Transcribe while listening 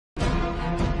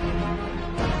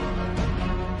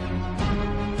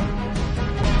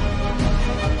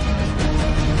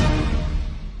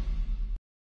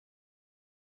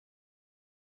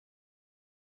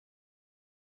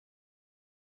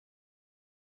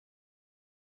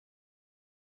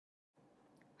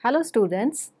Hello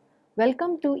students,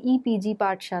 welcome to EPG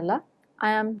Pathshala. I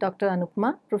am Dr.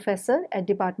 Anupma, Professor at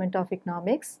Department of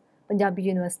Economics, Punjabi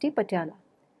University, Patiala.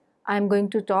 I am going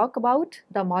to talk about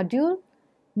the module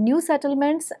New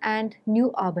Settlements and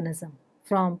New Urbanism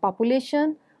from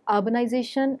Population,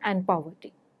 Urbanization and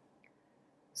Poverty.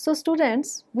 So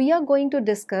students, we are going to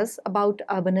discuss about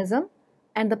urbanism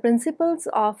and the principles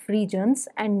of regions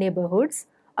and neighborhoods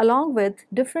along with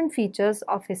different features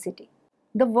of a city.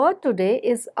 The world today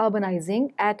is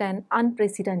urbanizing at an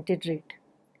unprecedented rate.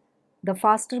 The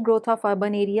faster growth of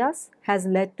urban areas has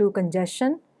led to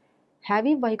congestion,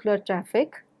 heavy vehicular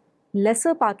traffic,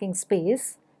 lesser parking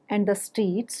space, and the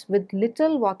streets with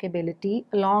little walkability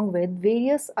along with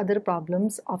various other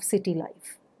problems of city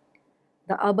life.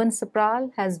 The urban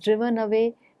sprawl has driven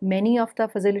away many of the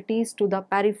facilities to the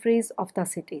peripheries of the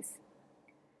cities.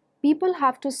 People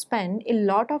have to spend a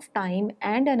lot of time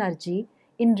and energy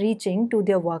in reaching to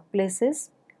their workplaces,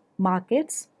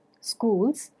 markets,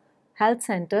 schools, health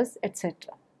centers,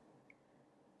 etc.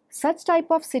 Such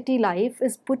type of city life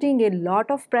is putting a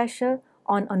lot of pressure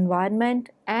on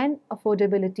environment and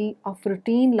affordability of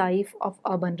routine life of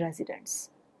urban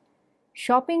residents.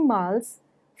 Shopping malls,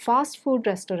 fast food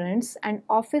restaurants and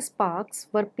office parks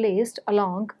were placed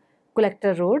along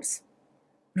collector roads,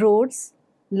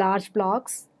 large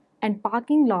blocks, and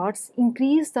parking lots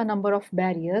increased the number of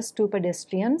barriers to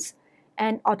pedestrians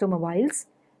and automobiles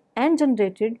and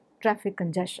generated traffic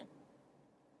congestion.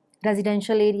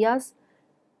 Residential areas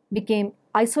became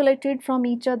isolated from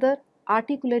each other,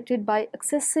 articulated by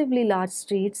excessively large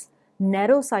streets,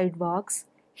 narrow sidewalks,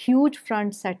 huge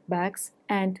front setbacks,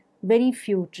 and very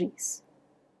few trees.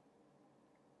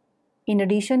 In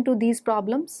addition to these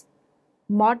problems,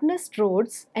 modernist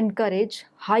roads encourage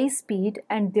high speed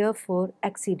and therefore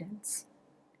accidents.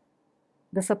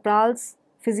 The sprawl's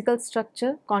physical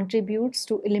structure contributes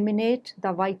to eliminate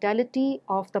the vitality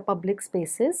of the public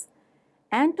spaces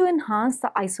and to enhance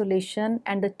the isolation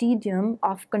and the tedium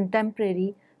of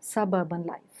contemporary suburban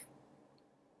life.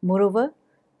 Moreover,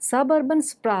 suburban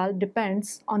sprawl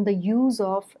depends on the use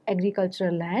of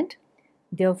agricultural land,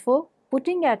 therefore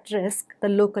putting at risk the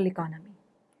local economy.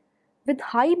 With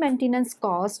high maintenance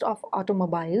cost of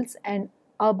automobiles and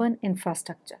urban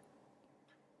infrastructure.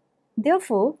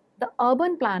 Therefore, the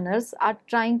urban planners are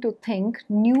trying to think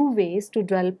new ways to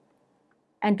develop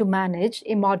and to manage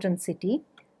a modern city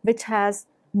which has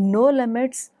no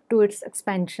limits to its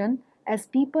expansion as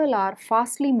people are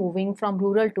fastly moving from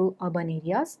rural to urban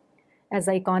areas as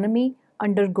the economy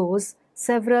undergoes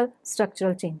several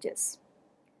structural changes.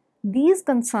 These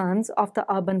concerns of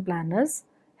the urban planners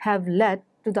have led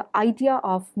to the idea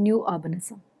of new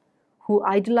urbanism, who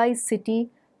idealize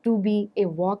city to be a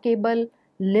walkable,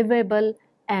 livable,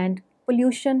 and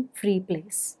pollution-free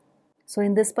place. So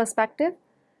in this perspective,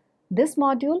 this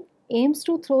module aims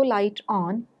to throw light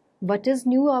on what is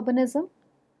new urbanism,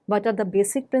 what are the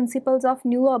basic principles of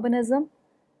new urbanism,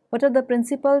 what are the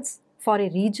principles for a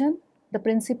region, the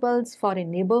principles for a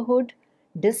neighborhood,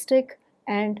 district,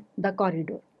 and the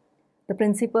corridor, the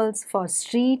principles for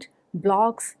street,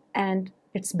 blocks, and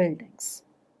its buildings.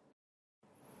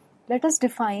 Let us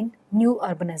define new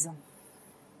urbanism.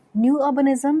 New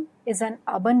urbanism is an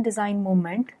urban design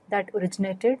movement that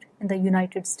originated in the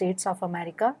United States of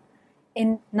America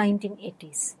in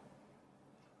 1980s.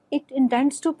 It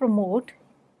intends to promote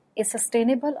a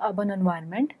sustainable urban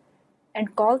environment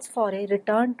and calls for a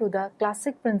return to the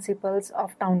classic principles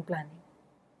of town planning.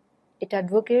 It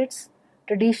advocates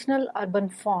traditional urban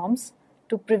forms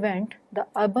to prevent the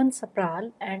urban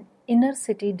sprawl and inner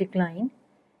city decline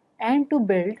and to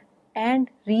build and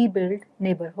rebuild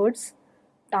neighborhoods,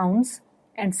 towns,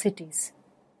 and cities.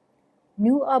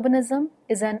 New urbanism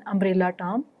is an umbrella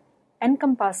term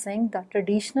encompassing the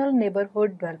traditional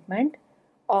neighborhood development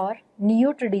or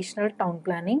neo-traditional town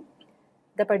planning,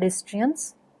 the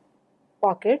pedestrians,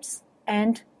 pockets,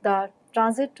 and the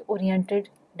transit-oriented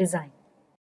design.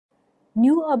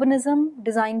 New urbanism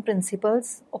design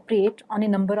principles operate on a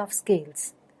number of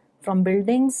scales, from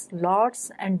buildings,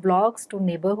 lots, and blocks to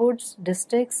neighborhoods,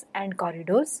 districts, and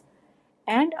corridors,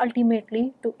 and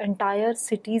ultimately to entire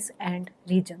cities and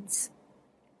regions.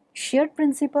 Shared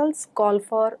principles call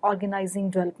for organizing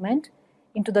development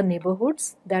into the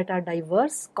neighborhoods that are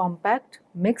diverse, compact,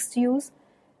 mixed-use,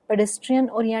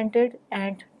 pedestrian-oriented,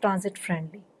 and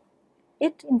transit-friendly.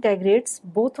 It integrates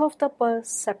both of the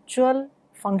perceptual,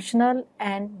 functional,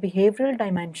 and behavioral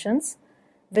dimensions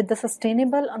with the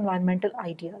sustainable environmental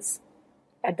ideas.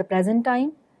 At the present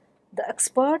time, the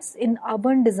experts in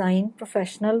urban design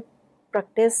professional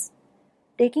practice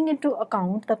taking into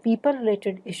account the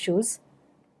people-related issues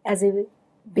as a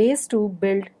base to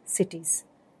build cities.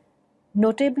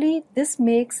 Notably, this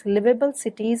makes livable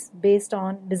cities based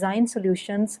on design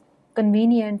solutions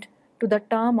convenient to the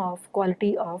term of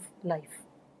quality of life.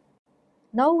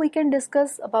 Now we can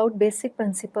discuss about basic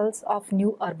principles of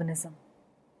new urbanism.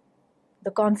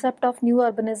 The concept of new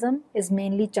urbanism is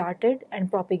mainly charted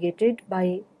and propagated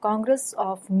by Congress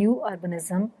of New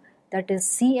Urbanism, that is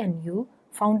CNU,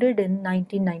 founded in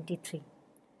 1993.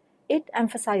 It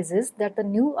emphasizes that the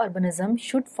new urbanism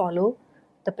should follow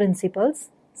the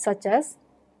principles such as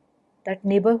that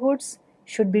neighborhoods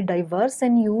should be diverse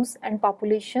in use and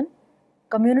population,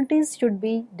 communities should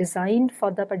be designed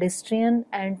for the pedestrian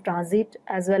and transit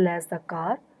as well as the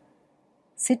car,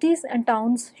 cities and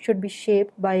towns should be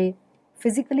shaped by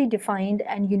physically defined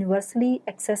and universally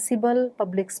accessible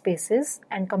public spaces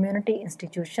and community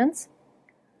institutions.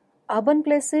 Urban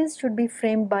places should be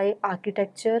framed by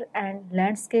architecture and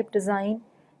landscape design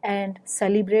and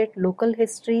celebrate local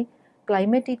history,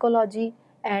 climate ecology,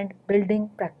 and building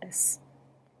practice.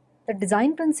 The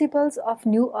design principles of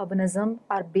new urbanism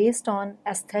are based on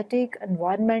aesthetic,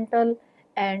 environmental,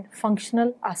 and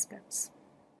functional aspects.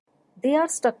 They are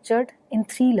structured in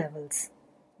three levels.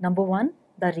 Number one,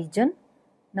 the region.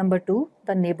 Number two,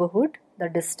 the neighborhood, the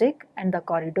district, and the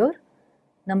corridor.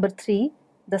 Number three,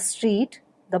 the street,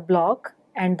 the block,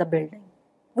 and the building.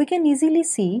 We can easily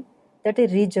see that a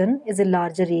region is a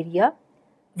larger area.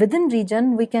 Within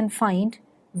region, we can find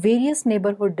various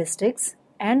neighborhood districts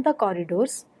and the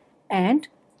corridors, and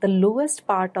the lowest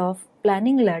part of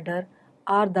planning ladder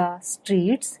are the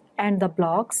streets and the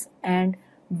blocks and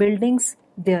buildings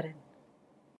therein.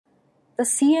 The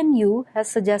CNU has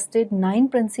suggested 9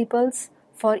 principles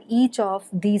for each of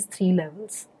these three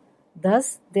levels.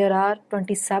 Thus, there are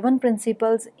 27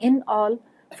 principles in all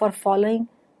for following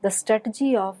the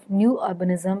strategy of new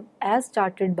urbanism as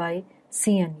charted by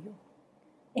CNU.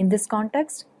 In this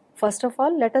context, first of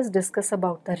all, let us discuss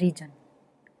about the region.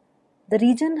 The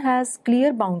region has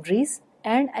clear boundaries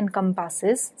and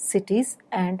encompasses cities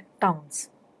and towns,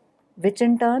 which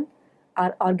in turn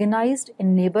are organized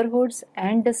in neighborhoods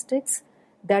and districts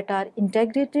that are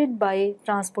integrated by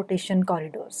transportation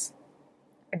corridors.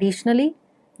 Additionally,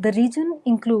 the region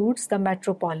includes the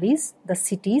metropolis, the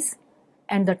cities,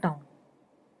 and the town.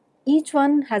 Each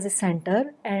one has a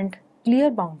center and clear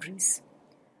boundaries,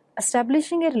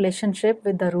 establishing a relationship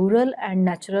with the rural and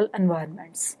natural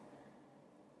environments.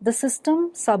 The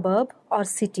system, suburb, or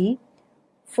city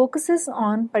focuses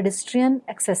on pedestrian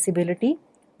accessibility,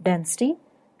 density,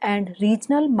 and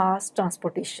regional mass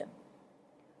transportation.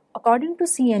 According to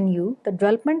CNU, the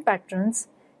development patterns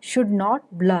should not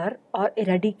blur or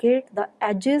eradicate the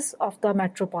edges of the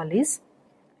metropolis.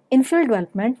 Infill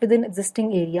development within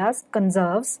existing areas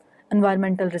conserves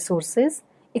environmental resources,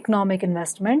 economic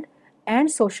investment, and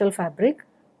social fabric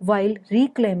while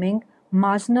reclaiming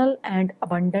marginal and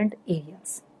abundant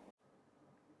areas.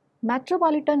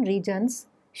 Metropolitan regions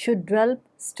should develop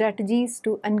strategies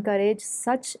to encourage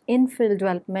such infill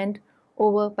development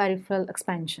over peripheral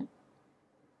expansion.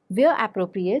 Where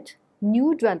appropriate,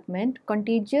 new development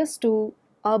contiguous to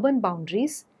urban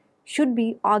boundaries should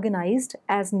be organized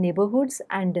as neighborhoods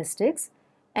and districts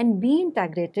and be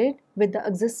integrated with the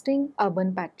existing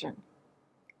urban pattern.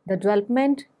 The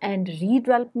development and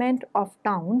redevelopment of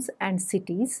towns and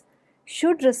cities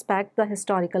should respect the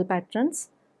historical patterns,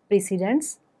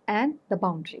 precedents, and the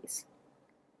boundaries.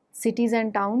 Cities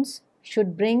and towns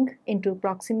should bring into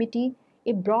proximity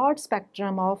a broad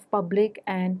spectrum of public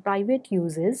and private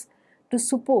uses to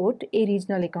support a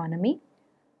regional economy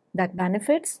that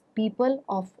benefits people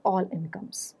of all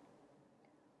incomes.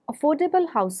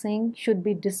 Affordable housing should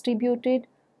be distributed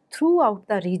throughout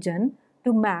the region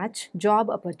to match job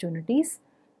opportunities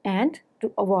and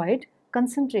to avoid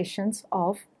concentrations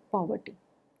of poverty.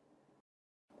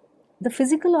 The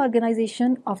physical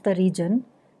organization of the region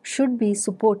should be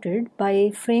supported by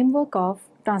a framework of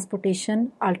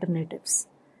transportation alternatives.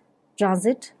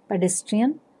 Transit,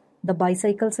 pedestrian, the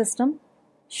bicycle system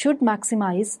should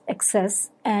maximize access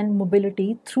and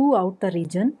mobility throughout the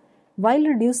region while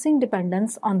reducing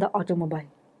dependence on the automobile.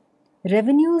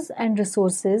 Revenues and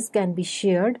resources can be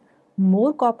shared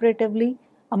more cooperatively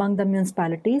among the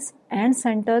municipalities and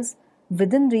centers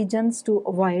within regions to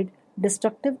avoid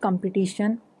destructive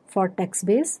competition for tax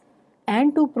base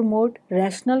and to promote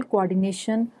rational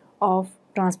coordination of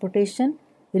transportation,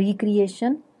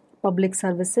 recreation, public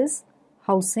services,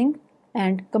 housing,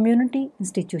 and community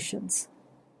institutions.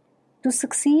 To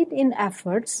succeed in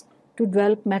efforts to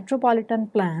develop metropolitan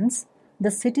plans,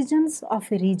 the citizens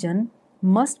of a region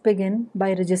must begin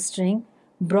by registering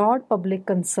broad public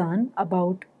concern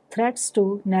about threats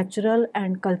to natural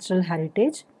and cultural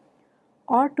heritage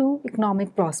or to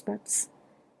economic prospects.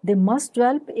 They must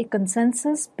develop a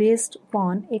consensus based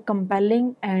upon a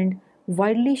compelling and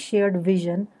widely shared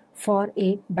vision for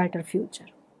a better future.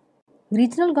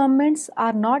 Regional governments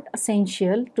are not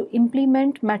essential to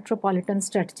implement metropolitan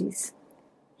strategies.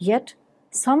 Yet,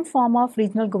 some form of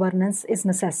regional governance is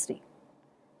necessary.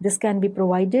 This can be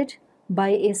provided by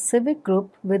a civic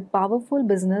group with powerful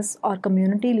business or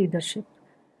community leadership.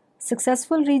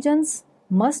 Successful regions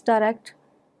must direct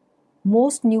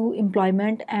most new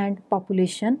employment and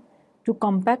population to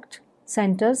compact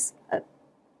centers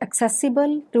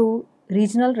accessible to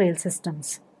regional rail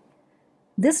systems.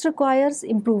 This requires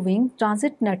improving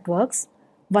transit networks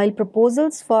while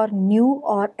proposals for new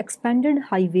or expanded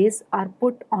highways are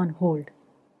put on hold.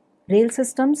 Rail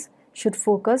systems should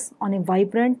focus on a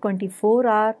vibrant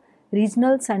 24-hour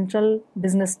regional central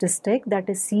business district, that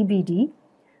is CBD,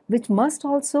 which must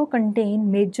also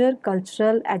contain major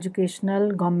cultural,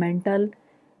 educational, governmental,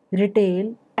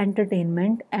 retail,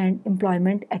 entertainment, and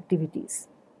employment activities.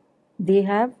 They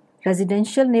have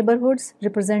residential neighborhoods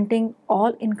representing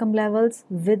all income levels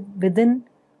within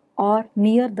or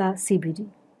near the CBD.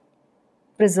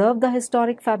 Preserve the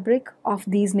historic fabric of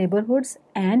these neighborhoods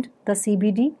and the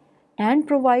CBD and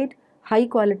provide high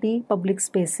quality public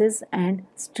spaces and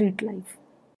street life.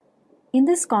 In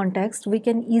this context, we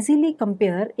can easily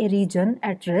compare a region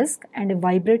at risk and a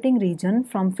vibrating region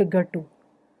from figure 2.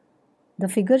 The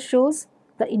figure shows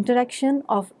the interaction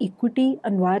of equity,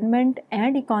 environment,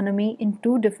 and economy in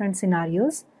two different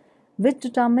scenarios which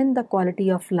determine the quality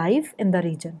of life in the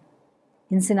region.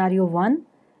 In scenario 1,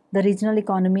 the regional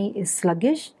economy is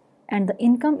sluggish and the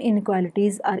income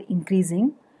inequalities are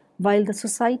increasing while the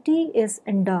society is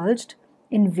indulged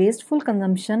in wasteful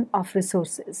consumption of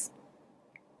resources.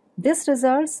 This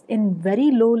results in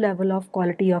very low level of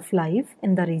quality of life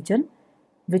in the region,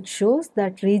 which shows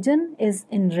that region is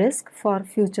in risk for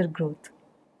future growth.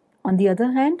 On the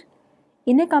other hand,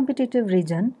 in a competitive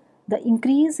region, the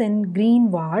increase in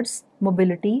green wards,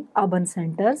 mobility, urban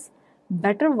centers,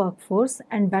 better workforce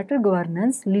and better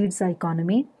governance leads the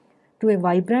economy to a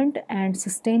vibrant and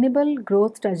sustainable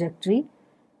growth trajectory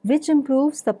which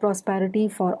improves the prosperity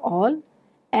for all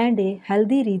and a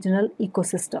healthy regional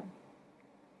ecosystem.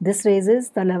 This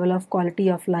raises the level of quality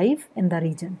of life in the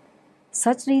region.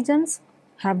 Such regions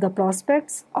have the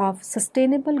prospects of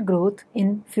sustainable growth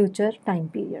in future time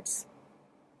periods.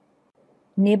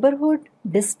 Neighborhood,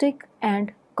 district,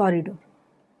 and corridor.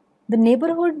 The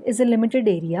neighborhood is a limited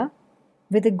area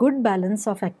with a good balance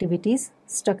of activities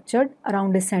structured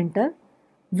around a center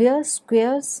where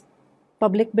squares,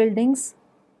 public buildings,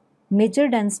 major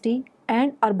density,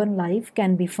 and urban life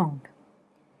can be found.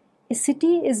 A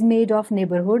city is made of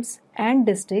neighborhoods and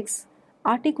districts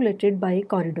articulated by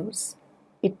corridors.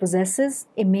 It possesses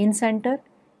a main center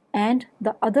and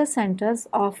the other centers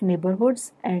of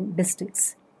neighborhoods and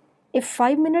districts. A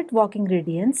 5-minute walking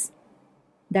radius,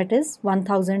 that is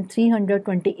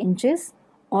 1320 inches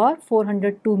or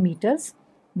 402 meters,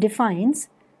 defines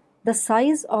the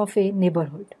size of a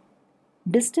neighborhood.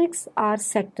 Districts are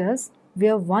sectors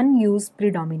where one use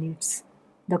predominates.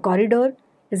 The corridor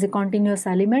is a continuous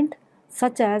element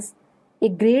such as a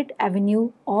great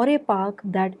avenue or a park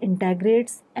that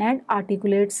integrates and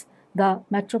articulates the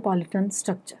metropolitan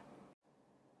structure.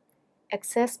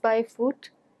 Access by foot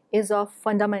is of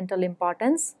fundamental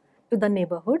importance to the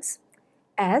neighborhoods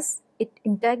as it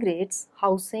integrates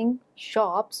housing,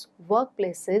 shops,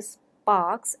 workplaces,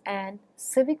 parks, and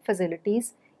civic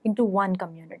facilities into one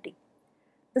community.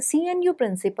 The CNU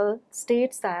principle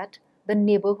states that the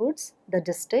neighborhoods, the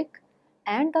district,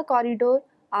 and the corridor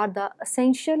are the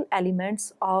essential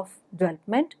elements of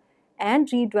development and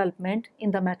redevelopment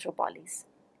in the metropolis.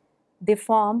 They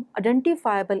form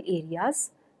identifiable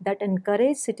areas that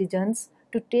encourage citizens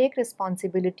to take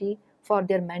responsibility for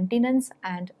their maintenance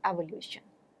and evolution.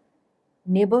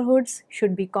 Neighborhoods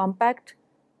should be compact,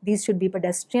 these should be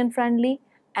pedestrian friendly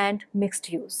and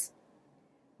mixed use.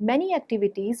 Many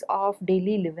activities of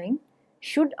daily living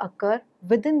should occur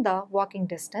within the walking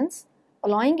distance,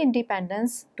 allowing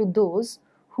independence to those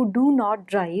who do not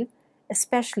drive,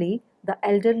 especially the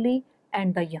elderly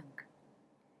and the young.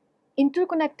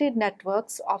 Interconnected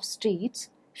networks of streets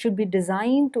should be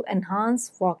designed to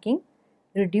enhance walking,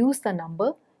 reduce the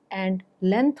number and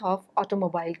length of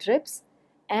automobile trips,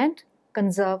 and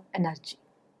conserve energy.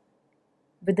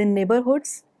 Within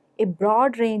neighborhoods, a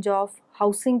broad range of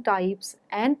housing types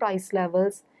and price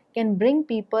levels can bring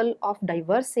people of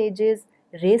diverse ages,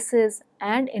 races,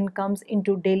 and incomes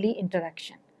into daily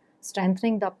interaction,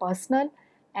 strengthening the personal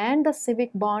and the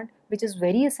civic bond, which is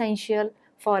very essential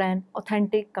for an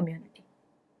authentic community.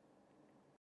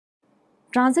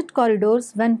 Transit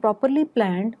corridors, when properly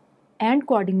planned and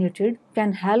coordinated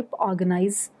can help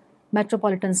organize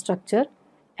metropolitan structure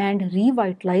and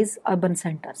revitalize urban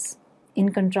centers.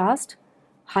 In contrast,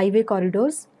 highway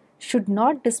corridors should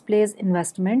not displace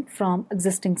investment from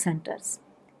existing centers.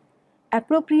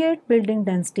 Appropriate building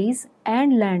densities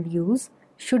and land use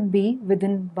should be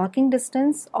within walking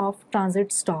distance of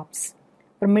transit stops,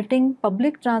 permitting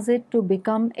public transit to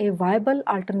become a viable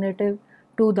alternative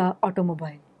to the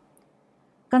automobile.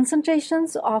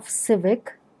 Concentrations of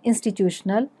civic,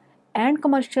 institutional, and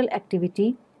commercial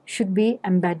activity should be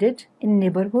embedded in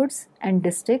neighborhoods and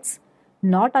districts,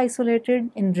 not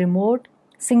isolated in remote,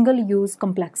 single-use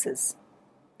complexes.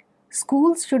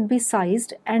 Schools should be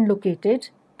sized and located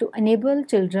to enable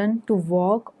children to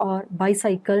walk or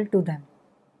bicycle to them.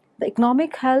 The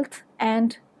economic health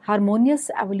and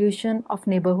harmonious evolution of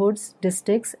neighborhoods,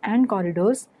 districts, and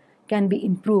corridors can be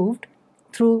improved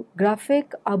through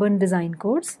graphic urban design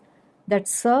codes that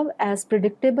serve as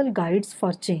predictable guides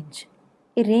for change.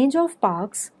 A range of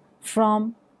parks,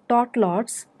 from tot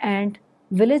lots and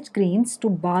village greens to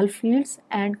ball fields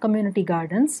and community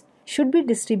gardens, should be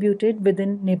distributed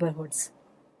within neighborhoods.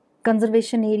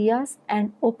 Conservation areas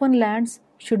and open lands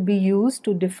should be used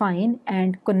to define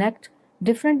and connect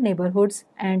different neighborhoods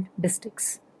and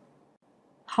districts.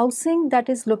 Housing that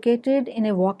is located in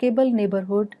a walkable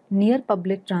neighborhood near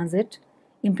public transit,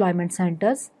 employment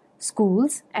centers,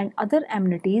 schools, and other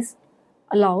amenities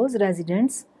allows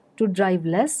residents to drive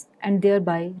less and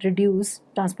thereby reduce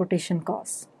transportation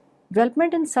costs.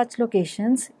 Development in such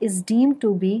locations is deemed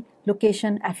to be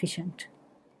location efficient.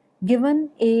 Given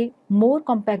a more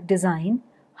compact design,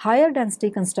 higher density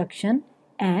construction,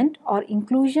 and or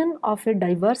inclusion of a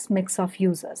diverse mix of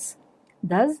users.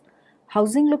 Thus,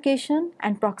 housing location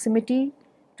and proximity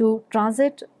to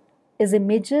transit is a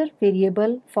major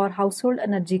variable for household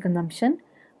energy consumption,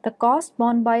 the cost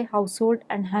borne by household,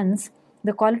 and hence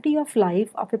the quality of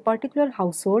life of a particular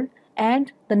household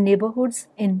and the neighborhoods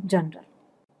in general.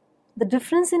 The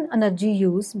difference in energy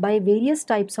use by various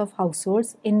types of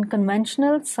households in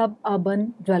conventional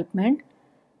suburban development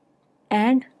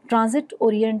and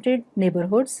transit-oriented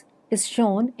neighborhoods is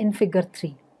shown in Figure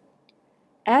 3.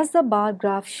 As the bar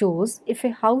graph shows, if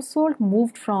a household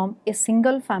moved from a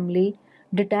single-family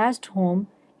detached home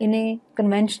in a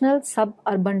conventional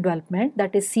suburban development,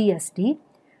 that is CSD,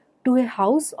 to a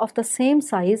house of the same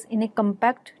size in a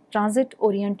compact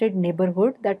transit-oriented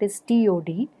neighborhood, that is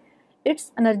TOD,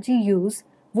 its energy use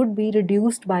would be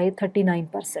reduced by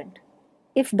 39%.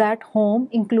 If that home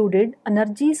included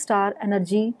Energy Star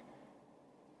energy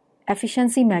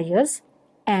efficiency measures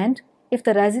and if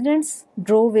the residents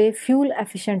drove a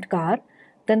fuel-efficient car,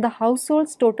 then the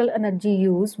household's total energy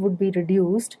use would be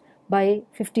reduced by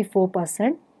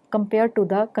 54% compared to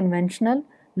the conventional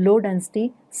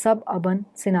low-density suburban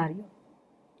scenario.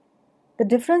 The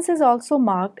difference is also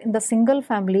marked in the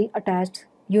single-family attached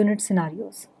unit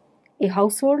scenarios. A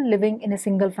household living in a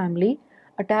single-family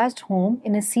attached home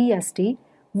in a CST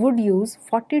would use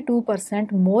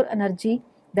 42% more energy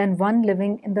than one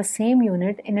living in the same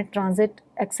unit in a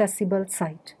transit-accessible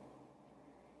site.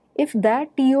 If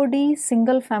that TOD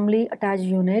single-family attached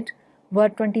unit were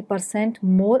 20%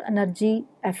 more energy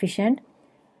efficient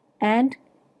and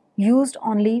used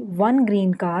only one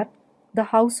green car, the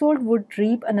household would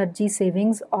reap energy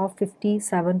savings of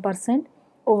 57%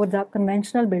 over the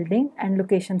conventional building and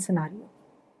location scenario.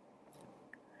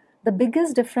 The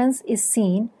biggest difference is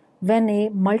seen when a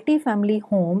multi-family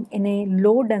home in a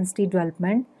low-density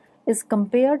development is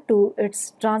compared to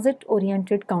its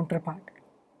transit-oriented counterpart.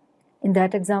 In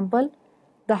that example,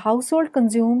 the household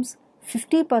consumes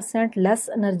 50% less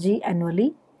energy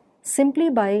annually simply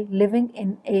by living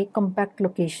in a compact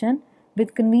location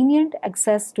with convenient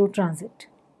access to transit.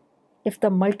 If the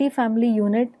multi-family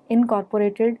unit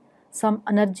incorporated some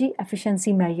energy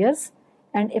efficiency measures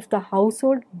and if the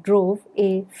household drove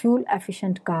a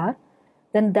fuel-efficient car,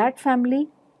 then that family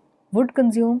would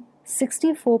consume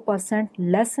 64%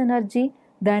 less energy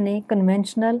than a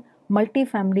conventional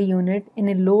multi-family unit in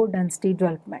a low-density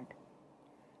development.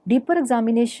 Deeper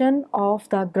examination of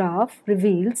the graph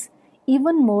reveals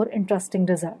even more interesting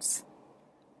results.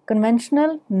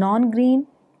 Conventional non-green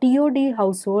TOD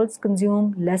households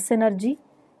consume less energy,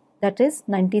 that is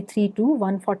 93 to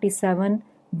 147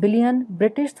 billion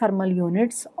British thermal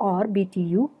units or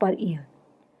BTU per year,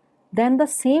 than the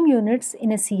same units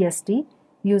in a CST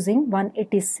using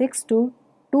 186 to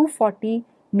 240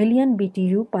 million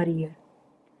BTU per year.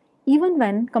 Even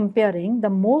when comparing the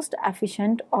most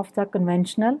efficient of the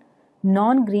conventional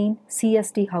non-green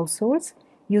CST households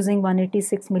using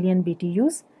 186 million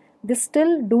BTUs, they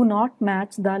still do not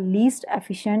match the least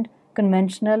efficient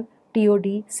conventional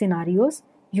TOD scenarios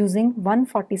using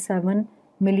 147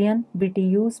 million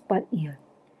BTUs per year.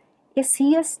 A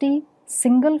CST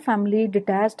single family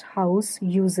detached house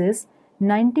uses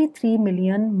 93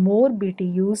 million more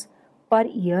BTUs per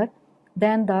year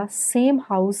than the same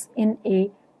house in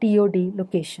a TOD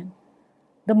location.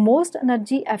 The most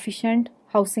energy efficient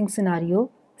housing scenario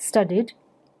studied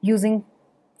using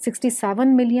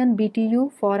 67 million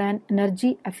BTU for an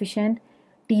energy efficient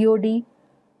TOD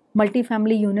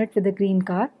multifamily unit with a green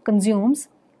car consumes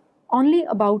only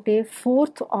about a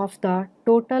fourth of the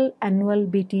total annual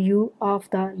BTU of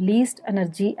the least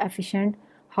energy efficient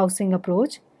housing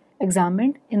approach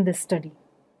examined in this study,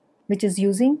 which is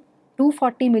using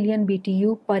 240 million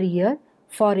BTU per year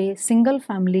for a single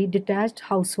family detached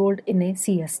household in a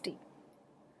CST.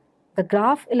 The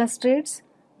graph illustrates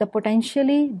the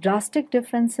potentially drastic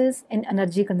differences in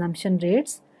energy consumption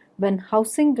rates when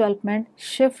housing development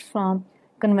shifts from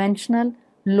conventional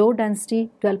low-density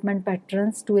development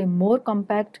patterns to a more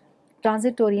compact,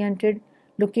 transit-oriented,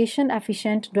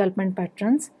 location-efficient development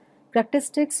patterns,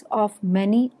 characteristics of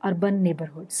many urban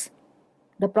neighborhoods.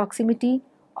 The proximity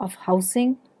of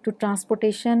housing to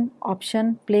transportation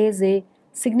option plays a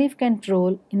significant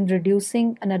role in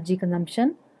reducing energy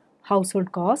consumption,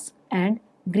 household costs, and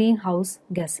greenhouse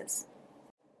gases.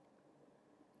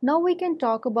 Now we can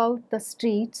talk about the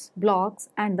streets, blocks,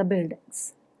 and the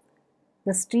buildings.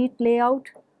 The street layout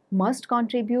must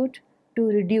contribute to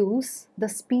reduce the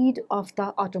speed of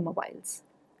the automobiles.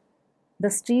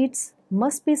 The streets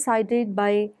must be sited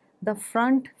by the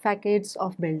front facades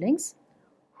of buildings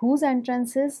whose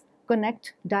entrances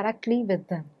connect directly with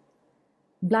them.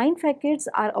 Blind facades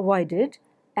are avoided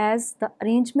as the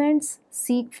arrangements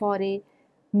seek for a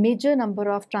major number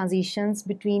of transitions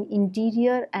between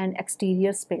interior and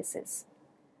exterior spaces.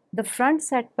 The front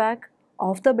setback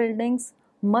of the buildings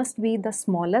must be the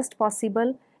smallest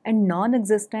possible and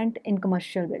non-existent in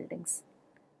commercial buildings.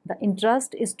 The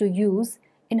interest is to use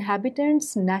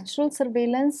inhabitants' natural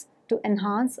surveillance to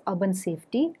enhance urban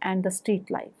safety and the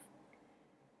street life.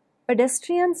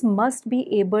 Pedestrians must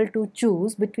be able to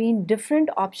choose between different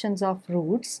options of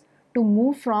routes to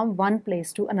move from one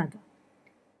place to another.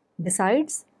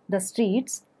 Besides the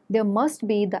streets, there must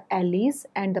be the alleys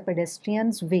and the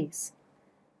pedestrians' ways.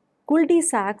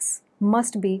 Cul-de-sacs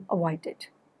must be avoided.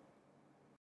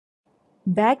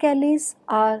 Back alleys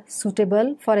are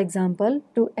suitable, for example,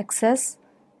 to access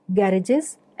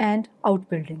garages and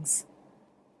outbuildings.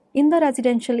 In the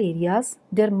residential areas,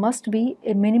 there must be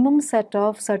a minimum set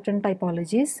of certain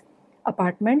typologies: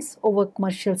 apartments over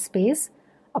commercial space,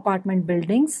 apartment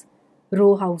buildings,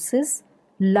 row houses,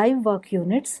 live work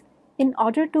units, in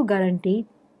order to guarantee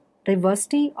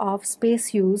diversity of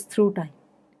space use through time.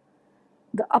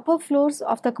 The upper floors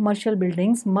of the commercial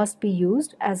buildings must be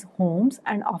used as homes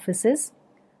and offices,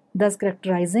 thus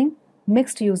characterizing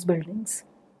mixed-use buildings.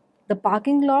 The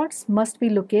parking lots must be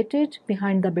located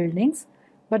behind the buildings,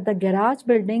 but the garage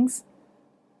buildings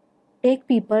take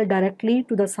people directly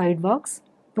to the sidewalks,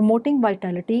 promoting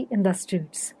vitality in the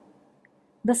streets.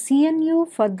 The CNU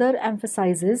further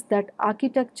emphasizes that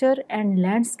architecture and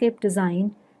landscape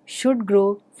design should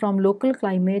grow from local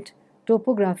climate,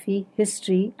 topography,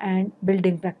 history, and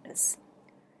building practice.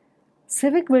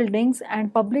 Civic buildings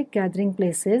and public gathering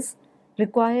places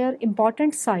require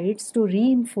important sites to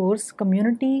reinforce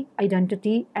community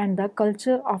identity and the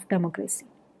culture of democracy.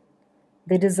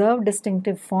 They deserve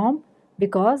distinctive form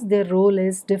because their role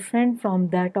is different from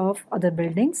that of other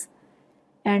buildings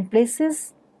and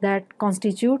places that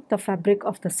constitute the fabric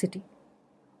of the city.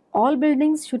 All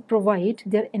buildings should provide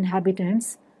their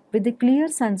inhabitants with a clear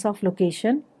sense of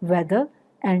location, weather,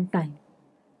 and time.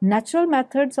 Natural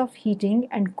methods of heating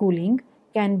and cooling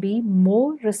can be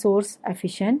more resource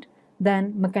efficient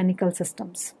than mechanical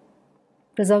systems.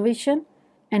 Preservation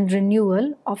and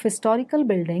renewal of historical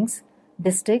buildings,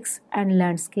 districts, and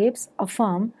landscapes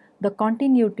affirm the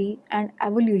continuity and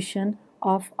evolution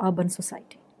of urban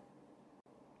society.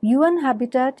 UN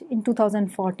Habitat in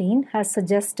 2014 has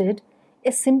suggested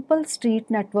a simple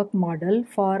street network model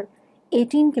for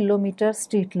 18 km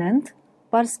street length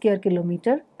per square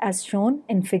kilometer as shown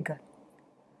in figure.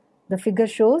 The figure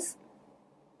shows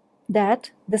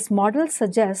that this model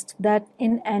suggests that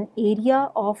in an area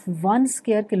of 1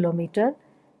 square kilometer,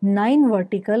 9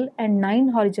 vertical and 9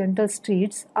 horizontal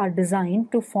streets are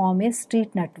designed to form a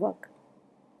street network.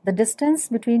 The distance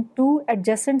between two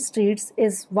adjacent streets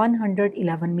is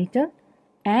 111 meter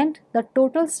and the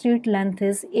total street length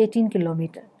is 18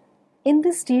 km. In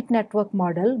this street network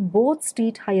model, both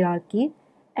street hierarchy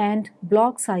and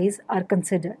block size are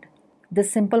considered.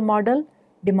 This simple model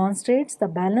demonstrates the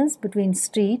balance between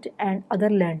street and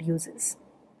other land uses.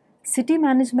 City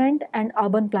management and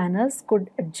urban planners could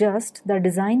adjust the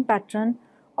design pattern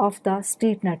of the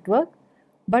street network,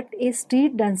 but a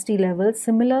street density level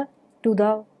similar to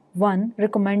the one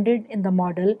recommended in the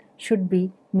model should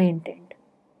be maintained.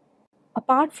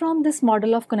 Apart from this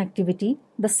model of connectivity,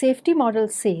 the safety model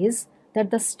says that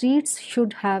the streets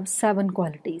should have 7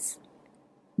 qualities.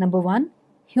 Number 1,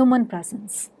 human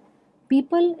presence.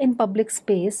 People in public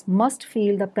space must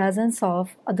feel the presence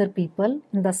of other people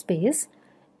in the space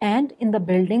and in the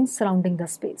buildings surrounding the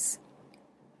space.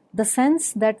 The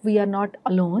sense that we are not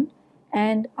alone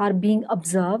and are being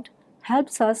observed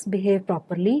helps us behave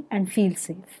properly and feel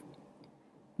safe.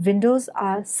 Windows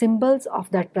are symbols of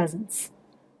that presence,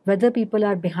 whether people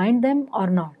are behind them or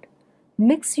not.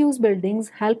 Mixed-use buildings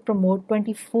help promote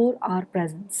 24-hour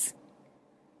presence.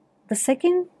 The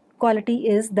second quality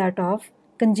is that of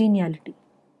congeniality.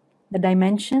 The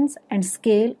dimensions and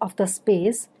scale of the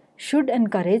space should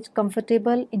encourage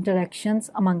comfortable interactions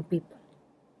among people.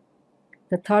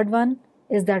 The third one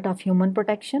is that of human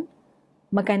protection.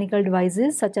 Mechanical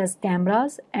devices such as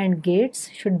cameras and gates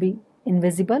should be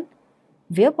invisible.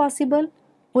 Where possible,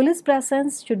 police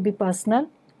presence should be personal,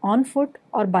 on foot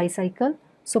or bicycle,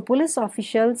 so police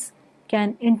officials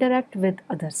can interact with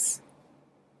others.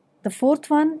 The fourth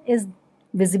one is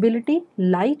visibility,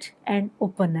 light, and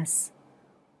openness.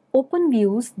 Open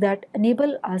views that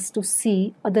enable us to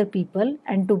see other people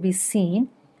and to be seen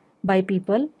by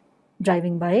people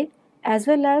driving by as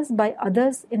well as by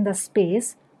others in the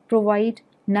space provide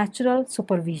natural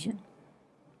supervision.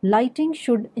 Lighting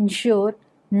should ensure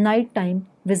nighttime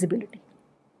visibility.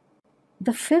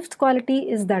 The fifth quality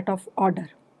is that of order.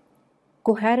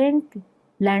 Coherent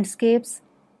landscapes,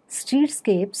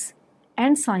 streetscapes,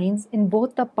 and signs in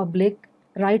both the public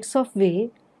rights of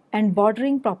way and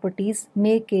bordering properties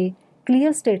make a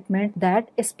clear statement that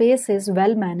a space is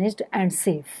well managed and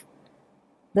safe.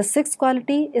 The sixth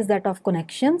quality is that of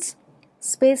connections.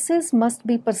 Spaces must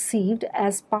be perceived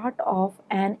as part of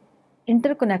an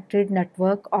interconnected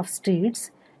network of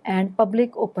streets and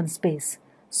public open space,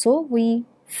 so we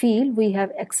feel we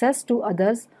have access to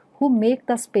others who make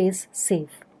the space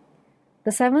safe.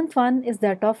 The seventh one is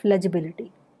that of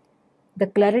legibility. The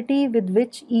clarity with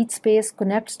which each space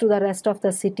connects to the rest of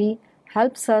the city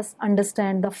helps us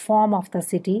understand the form of the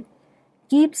city,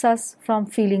 keeps us from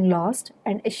feeling lost,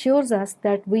 and assures us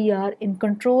that we are in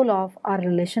control of our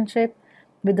relationship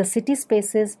with the city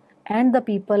spaces and the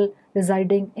people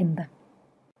residing in them.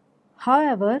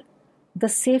 However, the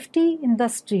safety in the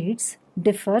streets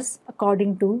differs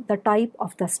according to the type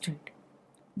of the street.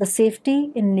 The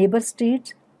safety in neighbor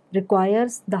streets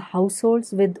requires the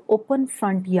households with open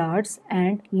front yards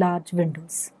and large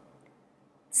windows.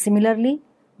 Similarly,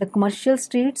 the commercial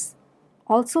streets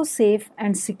also safe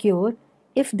and secure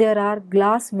if there are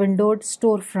glass windowed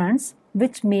storefronts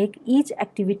which make each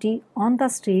activity on the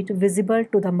street visible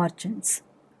to the merchants.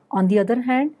 On the other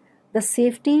hand, the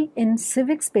safety in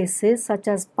civic spaces such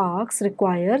as parks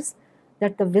requires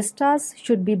that the vistas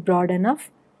should be broad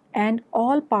enough and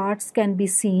all parts can be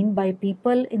seen by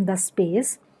people in the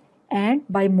space and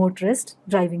by motorists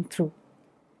driving through.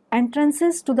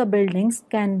 Entrances to the buildings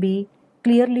can be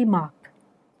clearly marked.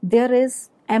 There is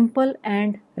ample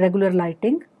and regular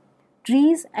lighting.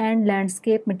 Trees and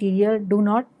landscape material do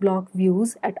not block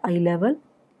views at eye level.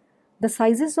 The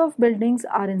sizes of buildings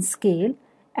are in scale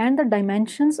and the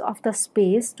dimensions of the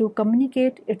space to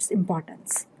communicate its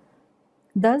importance.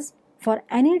 Thus, for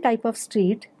any type of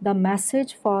street, the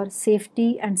message for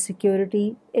safety and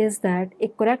security is that a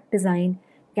correct design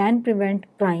can prevent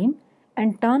crime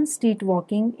and turn street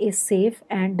walking a safe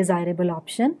and desirable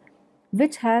option,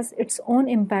 which has its own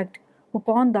impact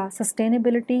upon the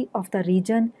sustainability of the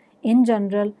region in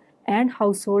general and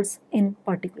households in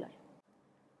particular.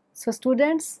 So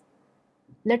students,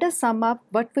 let us sum up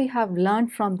what we have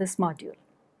learned from this module.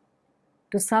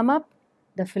 To sum up,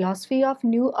 the philosophy of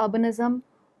new urbanism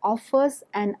offers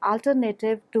an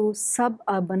alternative to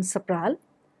suburban sprawl,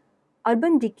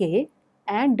 urban decay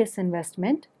and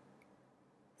disinvestment,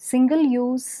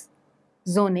 single-use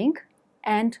zoning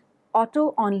and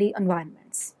auto-only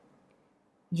environments.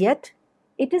 Yet,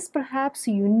 it is perhaps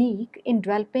unique in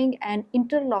developing an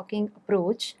interlocking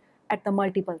approach at the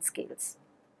multiple scales.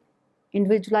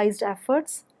 Individualized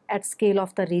efforts at scale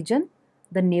of the region,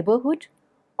 the neighborhood,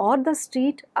 or the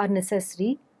street are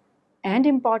necessary and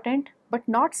important but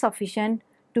not sufficient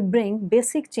to bring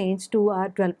basic change to our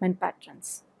development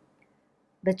patterns.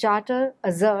 The Charter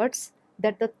asserts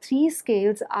that the three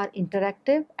scales are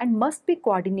interactive and must be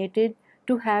coordinated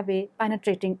to have a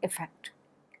penetrating effect.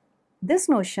 This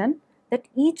notion that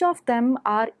each of them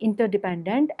are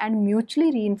interdependent and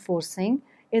mutually reinforcing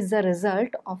is the result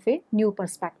of a new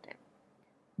perspective.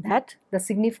 that the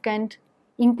significant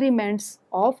increments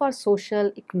of our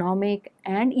social, economic,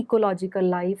 and ecological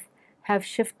life have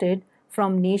shifted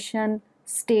from nation,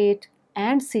 state,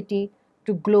 and city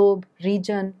to globe,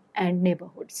 region, and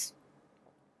neighborhoods.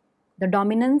 The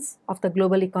dominance of the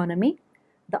global economy,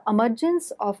 the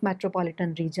emergence of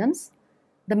metropolitan regions,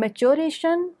 the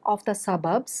maturation of the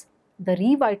suburbs, the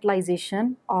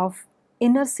revitalization of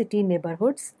inner city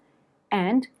neighborhoods,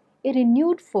 and a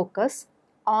renewed focus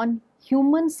on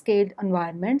human scaled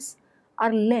environments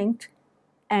are linked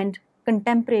and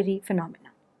contemporary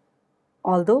phenomena,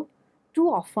 although too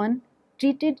often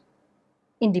treated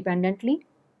independently.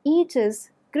 Each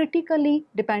is critically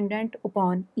dependent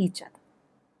upon each other.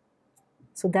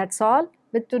 So that's all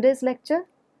with today's lecture.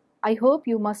 I hope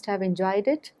you must have enjoyed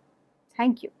it.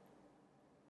 Thank you.